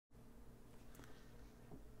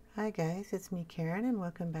Hi guys, it's me Karen and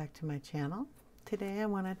welcome back to my channel. Today I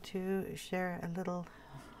wanted to share a little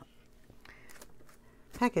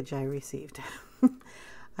package I received.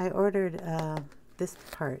 I ordered this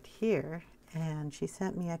part here and she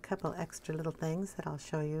sent me a couple extra little things that I'll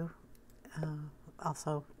show you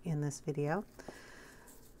also in this video.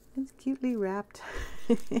 It's cutely wrapped.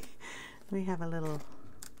 We have a little,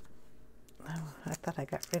 I thought I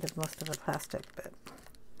got rid of most of the plastic, but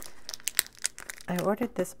I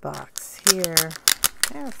ordered this box here.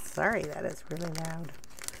 Oh, sorry, that is really loud.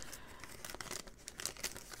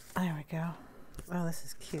 There we go. Oh, this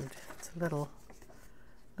is cute. It's a little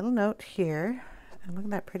note here. And look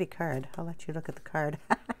at that pretty card. I'll let you look at the card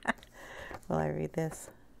while I read this.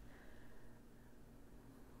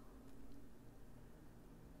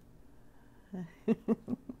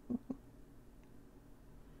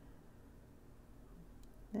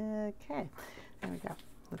 Okay, there we go.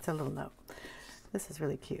 It's a little note. This is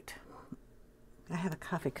really cute. I have a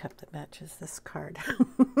coffee cup that matches this card.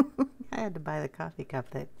 I had to buy the coffee cup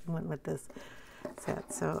that went with this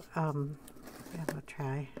set. So I'm gonna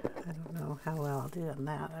try. I don't know how well I'll do on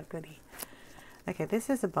that. Oh, goody. Okay, this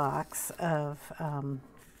is a box of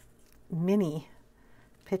mini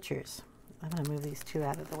pictures. I'm gonna move these two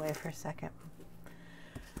out of the way for a second.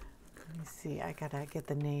 Let me see. I gotta get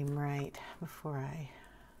the name right before I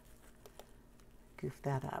goof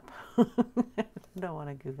that up. Don't want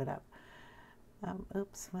to goof it up.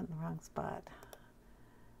 Oops, went in the wrong spot.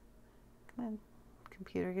 Come on,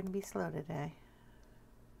 computer, gonna be slow today.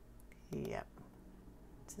 Yep,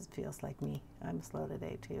 this feels like me. I'm slow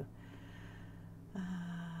today too.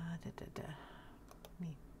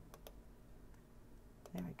 Me.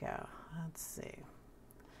 There we go. Let's see.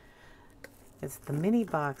 It's the mini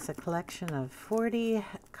box, a collection of 40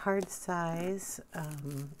 card size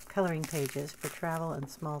coloring pages for travel and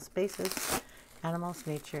small spaces, animals,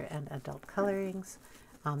 nature, and adult colorings.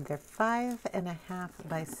 They're 5.5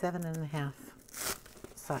 by 7.5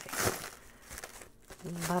 size. A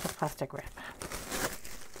lot of plastic wrap.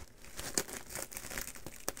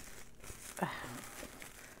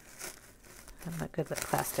 I'm not good with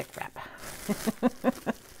plastic wrap.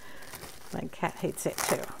 My cat hates it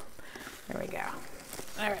too. There we go.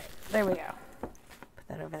 All right, there we go. Put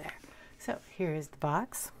that over there. So here is the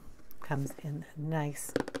box. Comes in a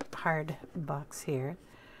nice hard box here.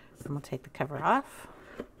 And we'll take the cover off.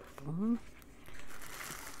 Boom.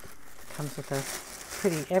 Comes with a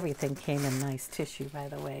pretty, everything came in nice tissue, by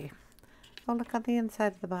the way. Oh, look on the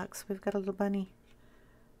inside of the box. We've got a little bunny.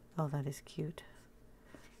 Oh, that is cute.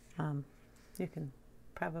 You can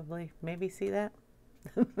probably maybe see that.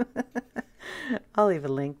 I'll leave a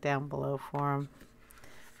link down below for them.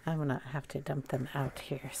 I'm going to have to dump them out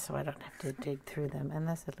here so I don't have to dig through them. And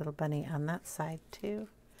there's a little bunny on that side too.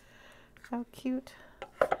 How cute.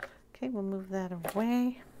 Okay, we'll move that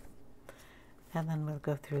away. And then we'll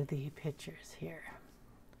go through the pictures here.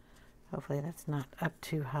 Hopefully that's not up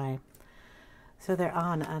too high. So they're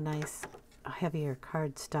on a nice heavier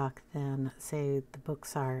cardstock than, say, the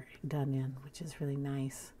books are done in, which is really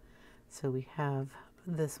nice. So we have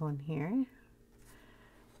this one here.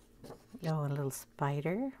 Oh, a little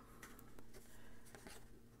spider.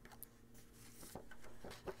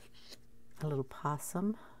 A little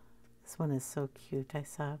possum. This one is so cute. I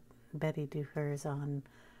saw Betty do hers on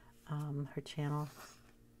her channel.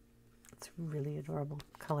 It's really adorable,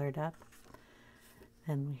 colored up.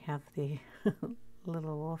 Then we have the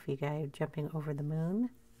little wolfy guy jumping over the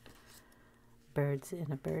moon. Birds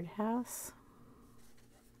in a birdhouse.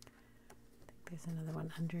 I think there's another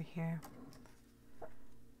one under here.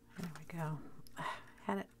 There we go.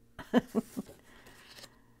 Had it.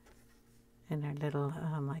 And our little,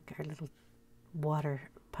 like our little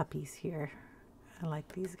water puppies here. I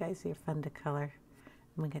like these guys. They're fun to color.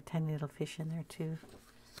 And we got tiny little fish in there too.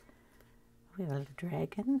 We have a little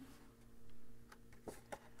dragon.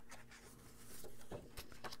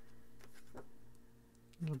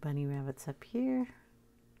 Little bunny rabbits up here.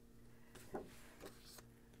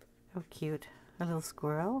 Oh, cute. A little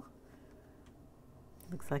squirrel.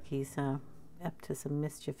 Looks like he's up to some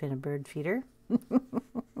mischief in a bird feeder. A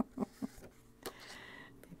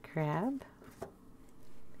crab.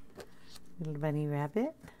 Little bunny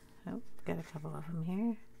rabbit. Oh, got a couple of them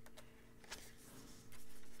here.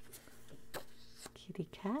 Kitty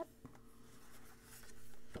cat.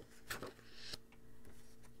 A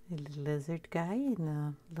little lizard guy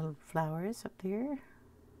and little flowers up there.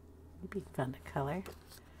 It'd be fun to color.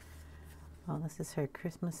 Oh, this is her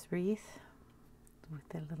Christmas wreath with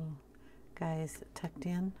the little guys tucked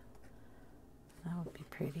in. That would be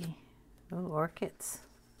pretty. Oh, orchids.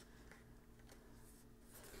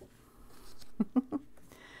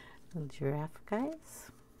 Little giraffe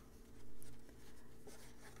guys.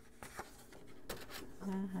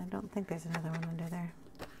 I don't think there's another one under there.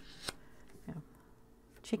 No.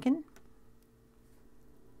 Chicken.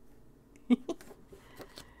 We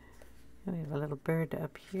have a little bird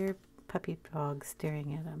up here, puppy dog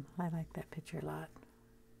staring at him. I like that picture a lot.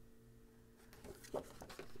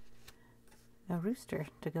 A rooster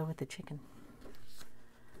to go with the chicken.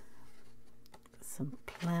 Some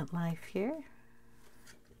plant life here.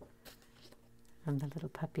 And the little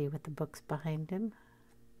puppy with the books behind him.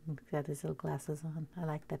 He's got his little glasses on. I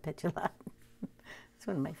like that picture a lot. It's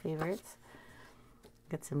one of my favorites.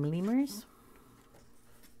 Got some lemurs.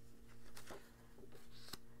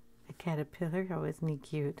 A caterpillar, oh, isn't he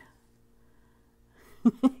cute?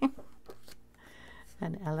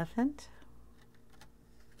 An elephant.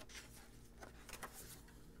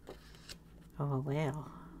 Oh, a whale.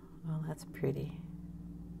 Oh, that's pretty.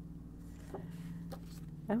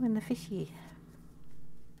 Oh, and the fishy.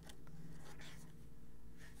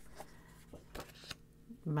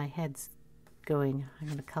 My head's going, I'm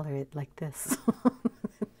going to color it like this.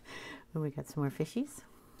 We got some more fishies.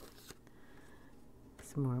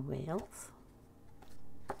 Some more whales.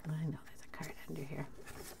 I know there's a card under here.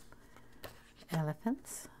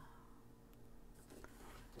 Elephants.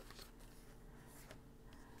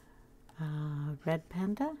 Red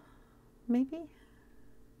panda, maybe?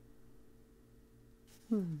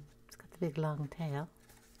 It's got the big long tail.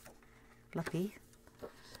 Fluffy.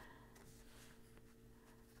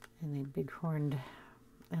 And a big horned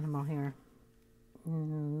animal here.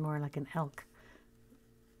 More like an elk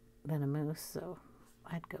than a moose, so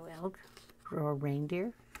I'd go elk or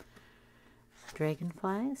reindeer.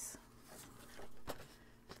 Dragonflies.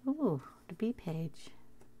 Ooh, the bee page.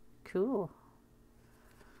 Cool.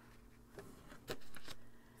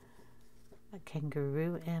 A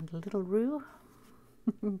kangaroo and a little roo.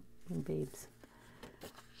 Babes.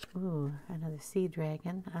 Ooh, another sea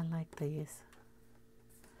dragon. I like these.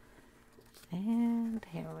 And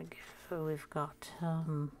here we go. We've got,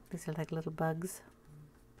 these are like little bugs.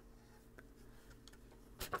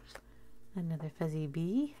 Another fuzzy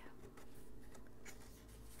bee.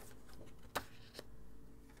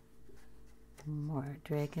 More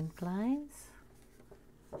dragonflies.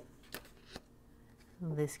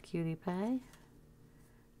 This cutie pie.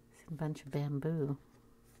 It's a bunch of bamboo.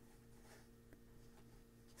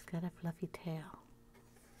 It's got a fluffy tail.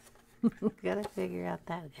 Gotta figure out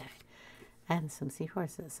that guy. And some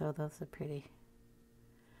seahorses, so those are pretty.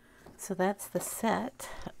 So that's the set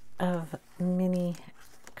of mini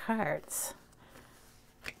cards.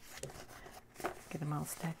 Get them all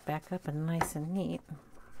stacked back up and nice and neat.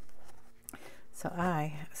 So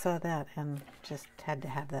I saw that and just had to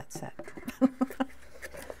have that set. You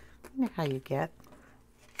know how you get.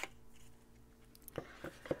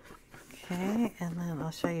 Okay, and then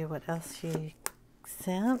I'll show you what else she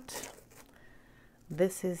sent.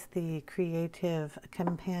 This is the Creative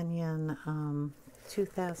Companion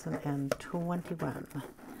 2021.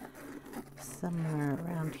 Somewhere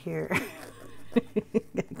around here. I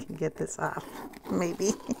can get this off,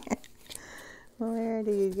 maybe. Where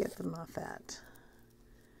do you get them off at?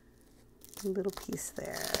 A little piece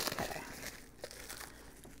there. Okay.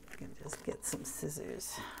 I can just get some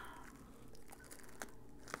scissors.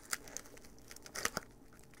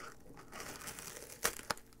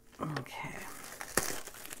 Okay.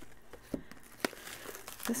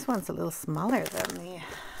 This one's a little smaller than the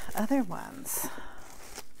other ones.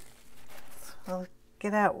 So I'll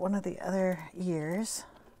get out one of the other years.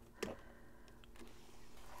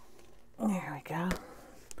 There we go.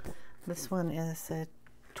 This one is a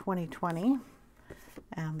 2020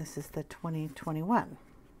 and this is the 2021.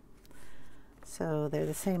 So they're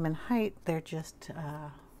the same in height, they're just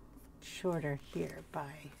shorter here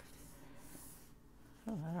by,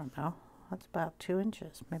 oh, I don't know, that's about 2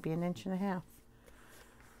 inches, maybe 1.5 inches.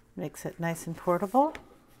 Makes it nice and portable.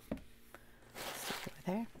 Stick it over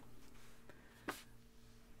there.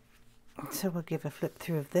 So we'll give a flip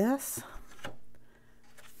through of this.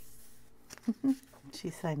 She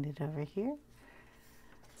signed it over here.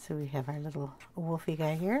 So we have our little wolfie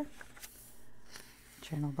guy here.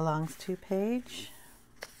 Journal belongs to page.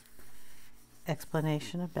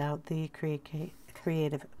 Explanation about the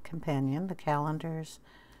Creative Companion, the calendars.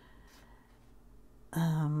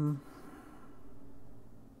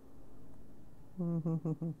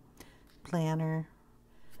 Planner.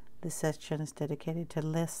 This section is dedicated to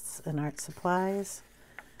lists and art supplies.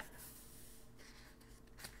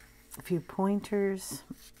 A few pointers.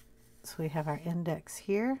 So we have our index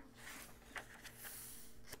here.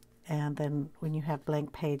 And then when you have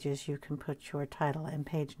blank pages, you can put your title and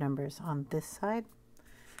page numbers on this side.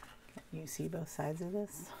 You see both sides of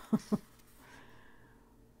this?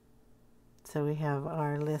 So we have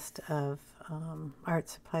our list of art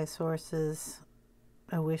supply sources,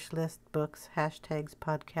 a wish list, books, hashtags,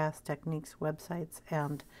 podcasts, techniques, websites,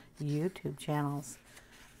 and YouTube channels.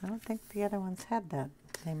 I don't think the other ones had that.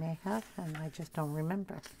 They may have, and I just don't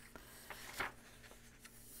remember.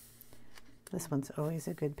 This one's always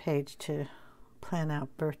a good page to plan out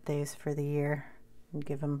birthdays for the year and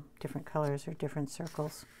give them different colors or different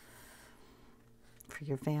circles for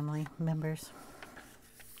your family members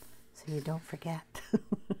so you don't forget.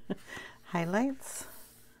 Highlights.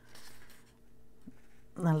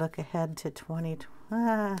 A look ahead to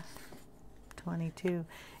 2022.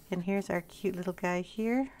 And here's our cute little guy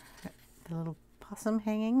here, the little possum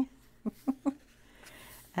hanging.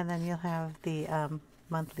 And then you'll have the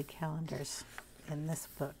monthly calendars in this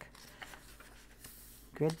book.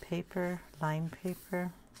 Grid paper, line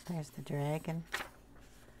paper. There's the dragon.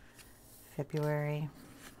 February.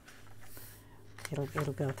 It'll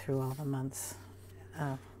go through all the months.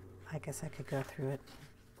 I guess I could go through it.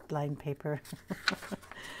 Line paper.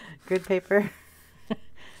 Grid paper.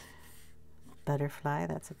 Butterfly,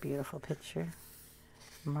 that's a beautiful picture.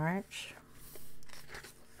 March.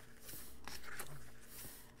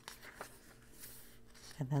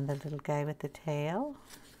 And then the little guy with the tail.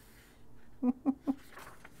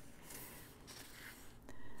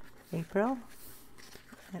 April.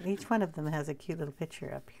 And each one of them has a cute little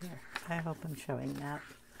picture up here. I hope I'm showing that.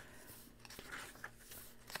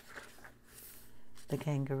 The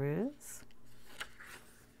kangaroos.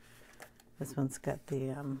 This one's got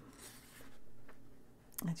the,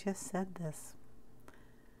 I just said this.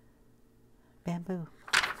 Bamboo.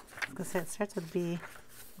 I was going to say it starts with B.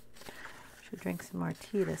 Should drink some more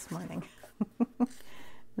tea this morning.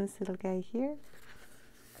 This little guy here.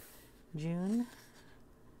 June.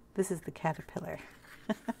 This is the caterpillar.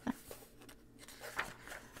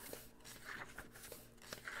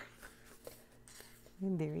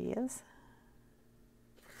 And there he is.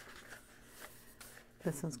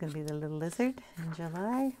 This one's going to be the little lizard in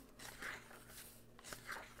July.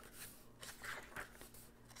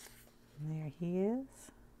 And there he is.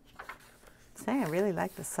 I really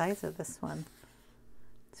like the size of this one.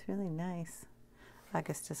 It's really nice.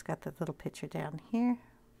 August just got the little picture down here.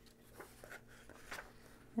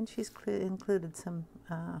 And she's included some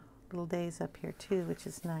little days up here too, which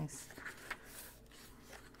is nice.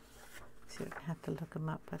 So you have to look them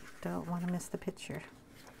up, but don't want to miss the picture.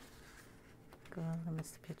 Go on, I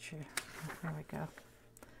missed the picture. Oh, there we go.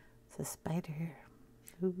 It's a spider.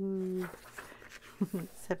 Ooh.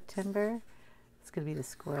 September. It's going to be the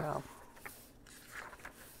squirrel.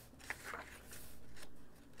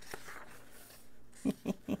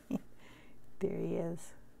 There he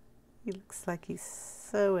is. He looks like he's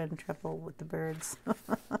so in trouble with the birds.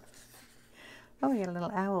 Oh, we got a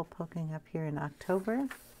little owl poking up here in October.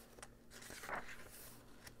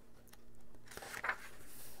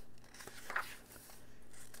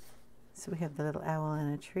 So we have the little owl in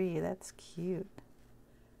a tree. That's cute.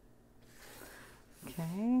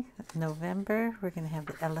 Okay, November, we're going to have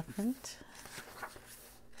the elephant.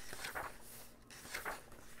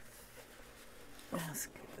 Let's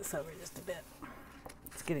get this over just a bit.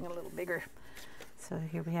 It's getting a little bigger. So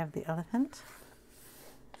here we have the elephant.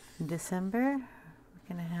 In December,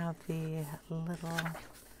 we're going to have the little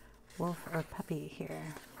wolf or puppy here.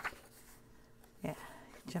 Yeah,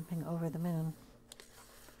 jumping over the moon.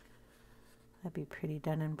 That'd be pretty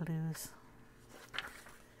done in blues.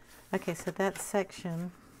 Okay, so that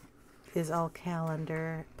section is all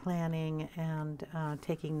calendar, planning, and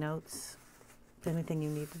taking notes, anything you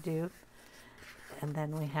need to do. And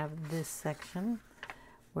then we have this section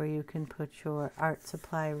where you can put your art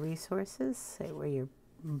supply resources, say where you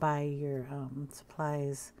buy your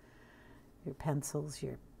supplies, your pencils,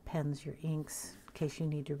 your pens, your inks, in case you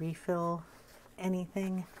need to refill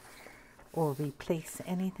anything or replace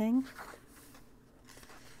anything.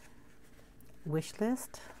 Wish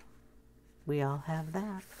list, we all have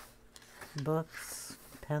that. Books,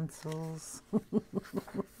 pencils,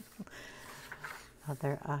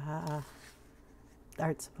 other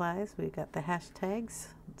art supplies. We've got the hashtags.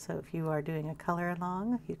 So if you are doing a color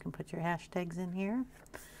along, you can put your hashtags in here.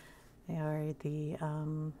 They are the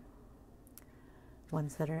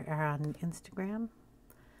ones that are on Instagram.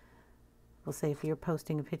 We'll say if you're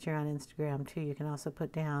posting a picture on Instagram too, you can also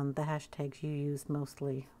put down the hashtags you use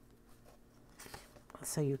mostly,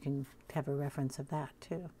 so you can have a reference of that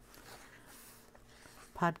too.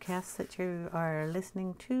 Podcasts that you are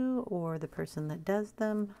listening to, or the person that does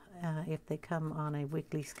them, if they come on a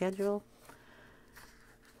weekly schedule.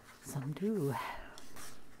 Some do.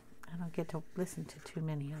 I don't don't get to listen to too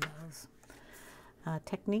many of those.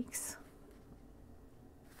 Techniques.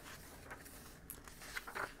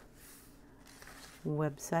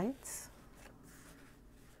 Websites.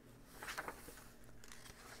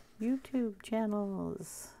 YouTube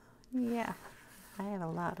channels. Yeah, I have a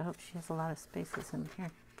lot. I hope she has a lot of spaces in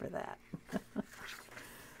here for that.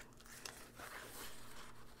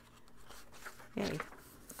 Yay.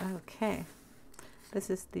 Okay. This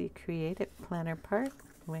is the creative planner part.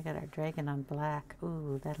 We got our dragon on black.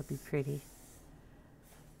 Ooh, that'll be pretty.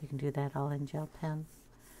 You can do that all in gel pen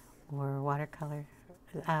or watercolor.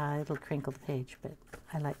 It'll crinkle the page, but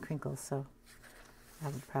I like crinkles, so I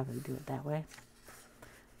would probably do it that way.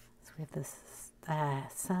 So we have this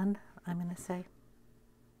sun, I'm going to say.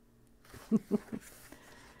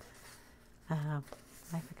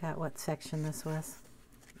 I forgot what section this was.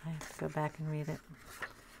 I have to go back and read it.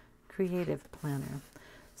 Creative planner.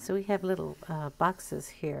 So we have little boxes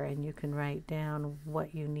here, and you can write down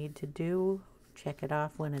what you need to do. Check it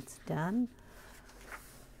off when it's done.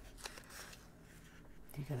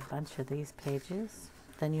 You got a bunch of these pages.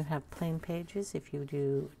 Then you have plain pages. If you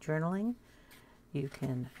do journaling, you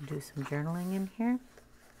can do some journaling in here.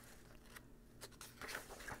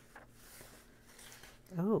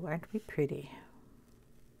 Oh, aren't we pretty?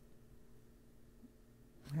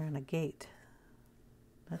 We're on a gate.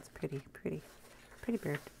 That's pretty, pretty, pretty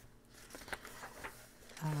bird.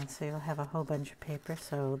 So you'll have a whole bunch of paper.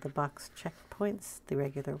 So the box checkpoints, the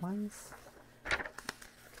regular ones,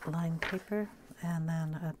 line paper, and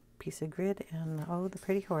then a piece of grid, and oh, the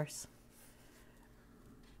pretty horse.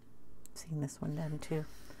 Seen this one done too.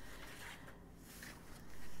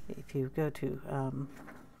 If you go to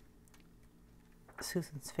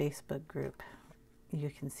Susan's Facebook group, you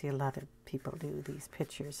can see a lot of people do these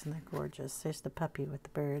pictures, and they're gorgeous. There's the puppy with the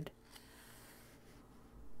bird.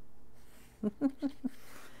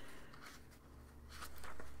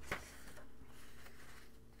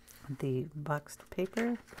 The boxed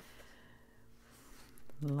paper,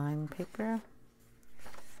 line paper.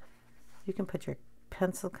 You can put your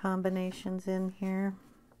pencil combinations in here.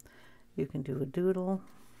 You can do a doodle.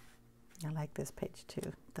 I like this page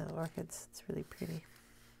too, the orchids. It's really pretty.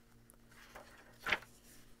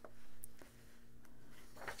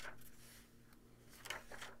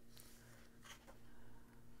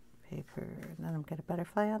 Paper, and then I'm going to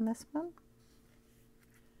butterfly on this one.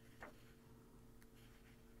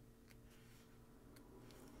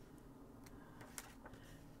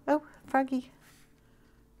 Oh, froggy.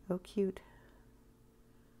 Oh, cute.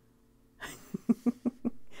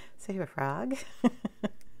 Save a frog.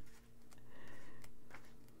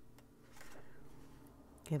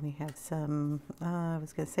 Okay, we have some, I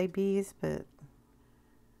was going to say bees, but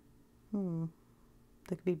they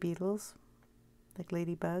could be beetles, like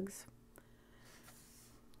ladybugs.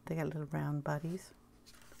 They got little round bodies.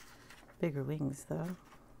 Bigger wings, though.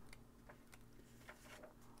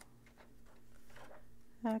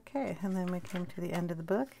 Okay, and then we came to the end of the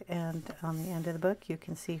book, and on the end of the book you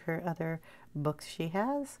can see her other books she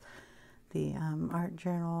has. The Art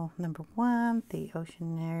Journal #1, the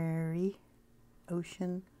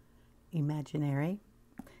Ocean Imaginary,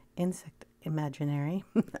 Insect Imaginary,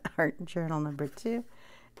 Art Journal #2,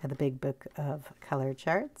 and the Big Book of Color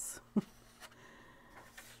Charts.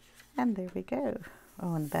 And there we go.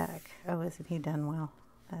 Oh, and back. Oh, isn't he done well?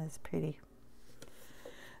 That is pretty.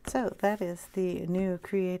 So that is the new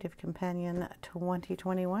Creative Companion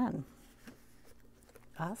 2021.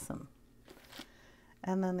 Awesome.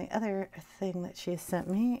 And then the other thing that she sent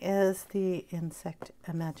me is the Insect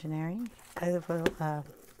Imaginary. I will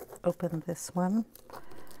open this one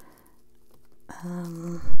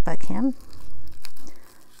if I can.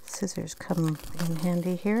 Scissors come in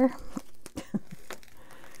handy here.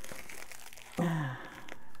 And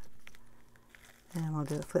we'll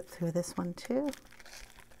do a flip through this one too.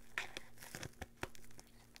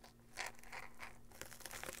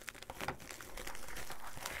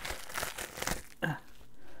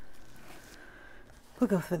 We'll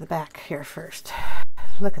go through the back here first.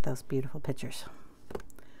 Look at those beautiful pictures.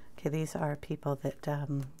 Okay, these are people that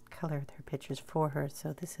colored their pictures for her.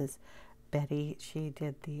 So this is Betty. She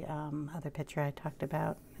did the other picture I talked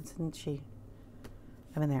about. Isn't she?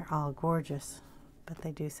 I mean, they're all gorgeous, but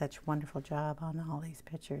they do such a wonderful job on all these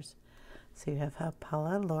pictures. So you have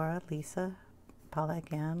Paula, Laura, Lisa, Paula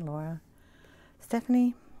again, Laura,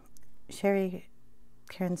 Stephanie, Sherry,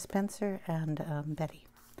 Karen Spencer, and Betty.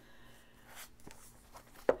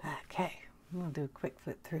 Okay, we'll do a quick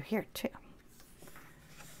flip through here too.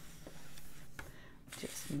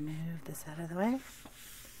 Just move this out of the way.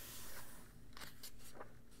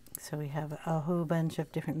 So we have a whole bunch of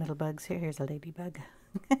different little bugs here. Here's a ladybug.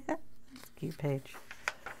 cute page.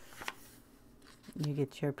 You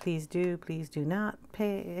get your please do not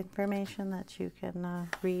pay information that you can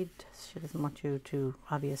read. She doesn't want you to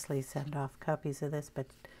obviously send off copies of this, but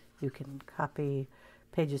you can copy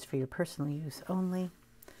pages for your personal use only.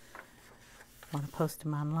 Want to post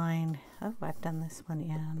them online. Oh, I've done this one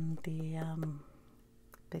in the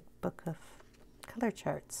big book of color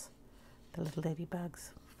charts, the little ladybugs.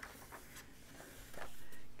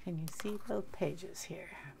 Can you see both pages here?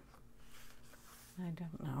 I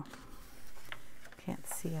don't know. Can't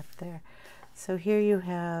see up there. So here you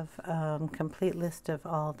have a complete list of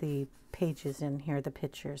all the pages in here, the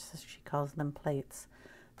pictures. She calls them plates.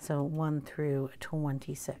 So 1 through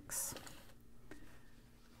 26.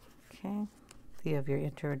 Okay, you have your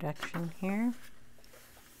introduction here.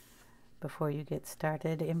 Before you get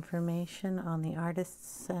started, information on the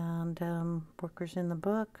artists and workers in the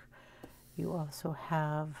book. You also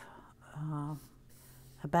have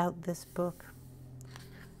about this book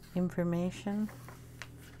information,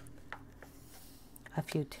 a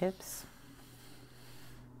few tips.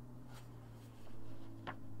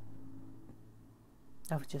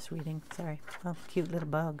 I was just reading, sorry. Oh, cute little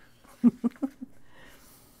bug.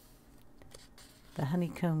 The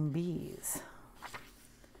honeycomb bees.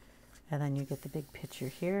 And then you get the big picture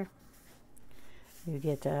here. You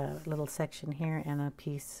get a little section here and a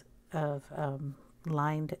piece of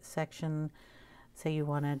lined section. Say you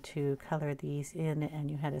wanted to color these in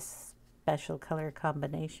and you had a special color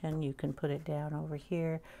combination, you can put it down over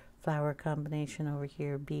here. Flower combination over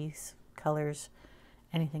here, bees, colors,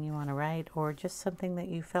 anything you want to write, or just something that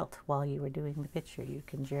you felt while you were doing the picture. You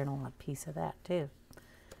can journal a piece of that too,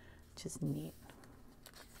 which is neat.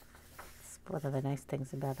 It's one of the nice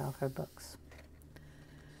things about all her books.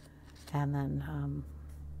 And then,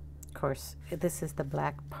 of course, this is the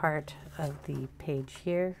black part of the page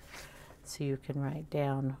here, so you can write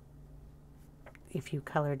down if you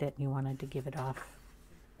colored it and you wanted to give it off,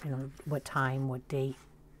 you know, what time, what date,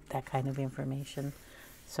 that kind of information.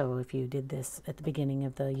 So if you did this at the beginning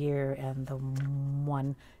of the year and the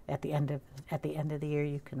one at the end of the year,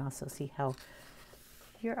 you can also see how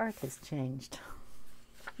your art has changed.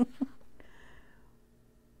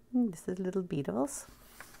 This is little beetles.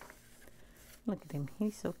 Look at him,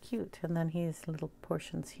 he's so cute. And then he has little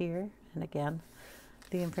portions here, and again,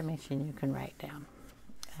 the information you can write down.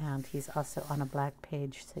 And he's also on a black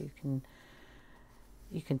page, so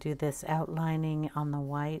you can do this outlining on the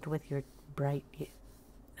white with your bright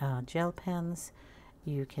gel pens.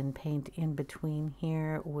 You can paint in between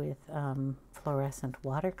here with fluorescent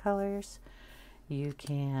watercolors. You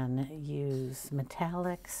can use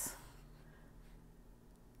metallics.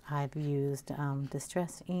 I've used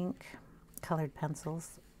distress ink, colored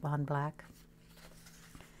pencils on black.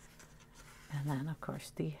 And then, of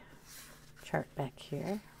course, the chart back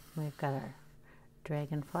here. We've got our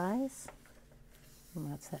dragonflies.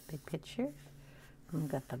 And that's that big picture. We've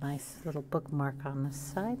got the nice little bookmark on this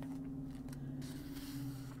side.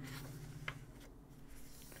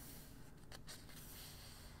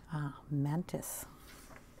 Mantis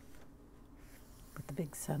with the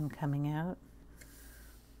big sun coming out.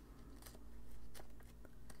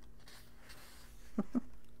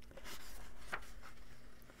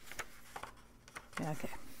 Okay.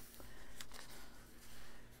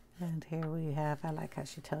 And here we have, I like how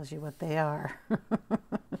she tells you what they are.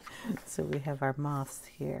 So we have our moths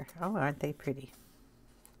here. Oh, aren't they pretty?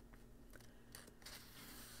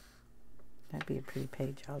 That'd be a pretty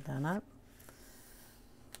page all done up.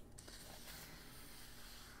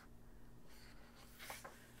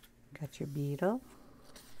 Got your beetle.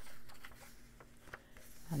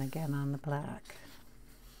 And again on the black.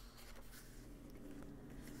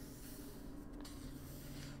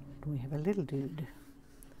 We have a little dude.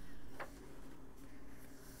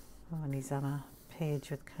 Oh, and he's on a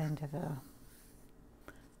page with kind of a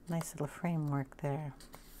nice little framework there.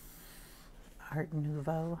 Art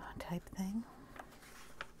Nouveau type thing.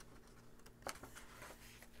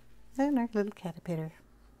 And our little caterpillar.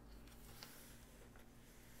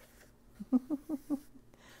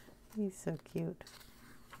 He's so cute.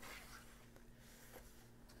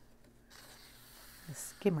 A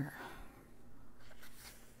skimmer.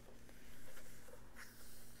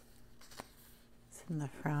 It's in the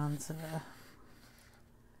fronds of a...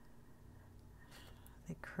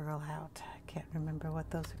 They curl out. I can't remember what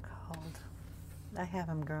those are called. I have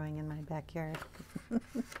them growing in my backyard.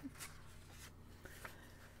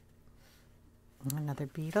 Another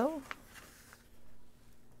beetle.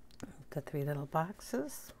 The 3 little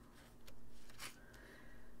boxes.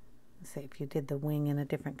 Say if you did the wing in a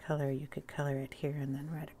different color, you could color it here and then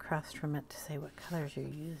right across from it to say what colors you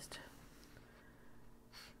used.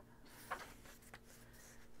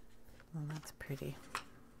 that's pretty.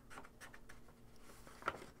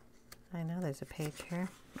 I know there's a page here.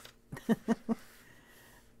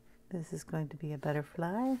 This is going to be a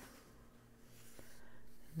butterfly.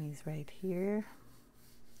 And he's right here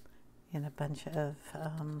in a bunch of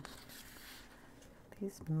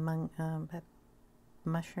these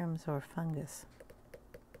mushrooms or fungus.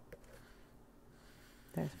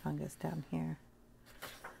 There's fungus down here.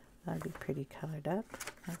 That'd be pretty colored up.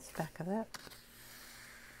 That's the back of it.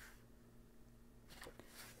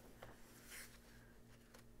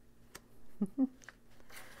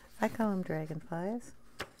 I call them dragonflies.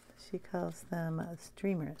 She calls them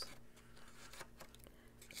streamers.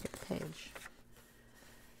 Get the page.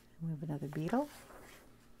 Move another beetle.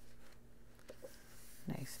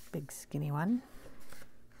 Nice big skinny one.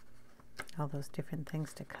 All those different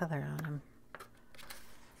things to color on them.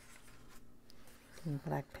 And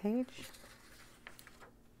black page.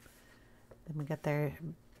 Then we got their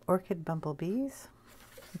orchid bumblebees.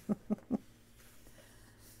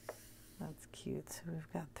 That's cute. So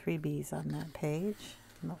we've got 3 bees on that page.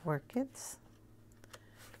 And the orchids.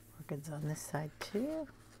 Orchids on this side too.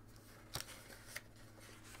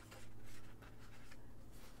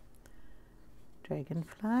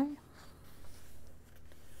 Dragonfly.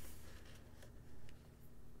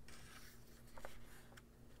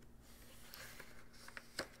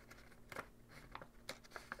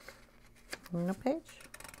 No page.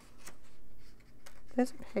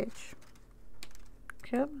 There's a page.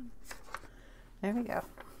 Come on. There we go.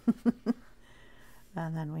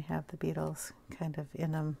 And then we have the beetles kind of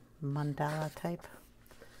in a mandala type.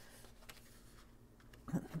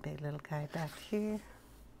 And the big little guy back here.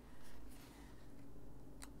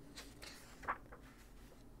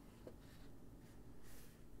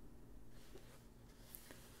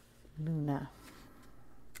 Luna.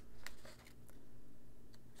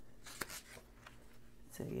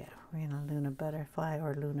 So yeah, we're in a Luna butterfly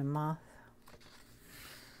or Luna moth.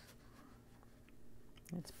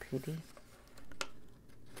 It's pretty.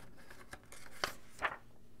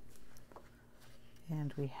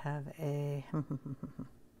 And we have a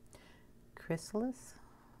chrysalis.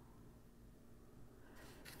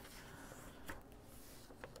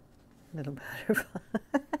 Little butterfly.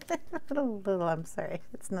 little, I'm sorry,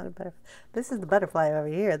 it's not a butterfly. This is the butterfly over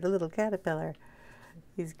here, the little caterpillar.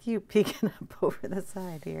 He's cute peeking up over the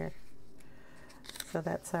side here. So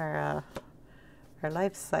that's our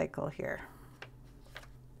life cycle here.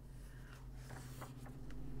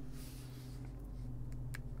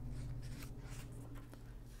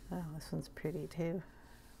 Oh, this one's pretty too.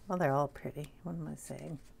 Well, they're all pretty. What am I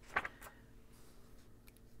saying?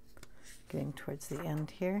 Getting towards the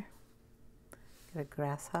end here. Get a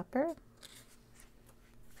grasshopper.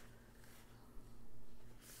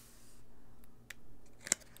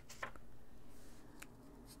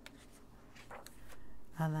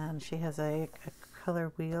 And then she has a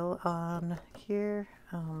color wheel on here.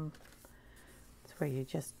 It's where you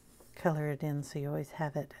just color it in so you always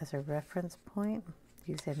have it as a reference point.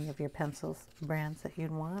 Use any of your pencils, brands that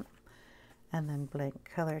you'd want. And then blank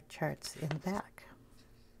color charts in the back.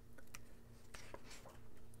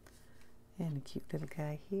 And a cute little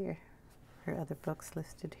guy here. Her other books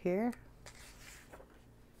listed here.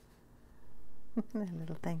 A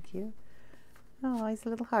little thank you. Oh, he's a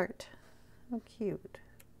little heart. How cute.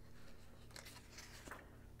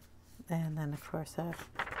 And then, of course, a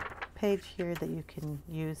page here that you can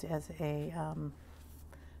use as a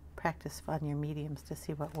practice on your mediums to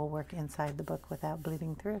see what will work inside the book without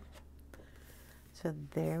bleeding through. So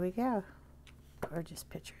there we go. Gorgeous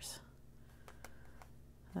pictures.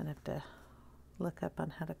 I'd have to look up on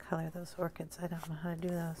how to color those orchids. I don't know how to do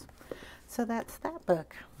those. So that's that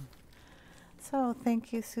book. So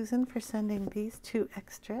thank you, Susan, for sending these 2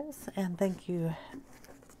 extras, and thank you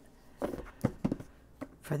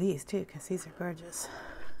for these too, because these are gorgeous.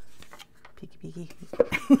 Peeky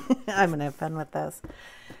peeky. I'm gonna have fun with those.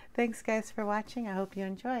 Thanks guys for watching. I hope you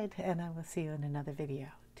enjoyed, and I will see you in another video.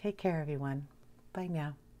 Take care, everyone. Bye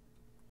now.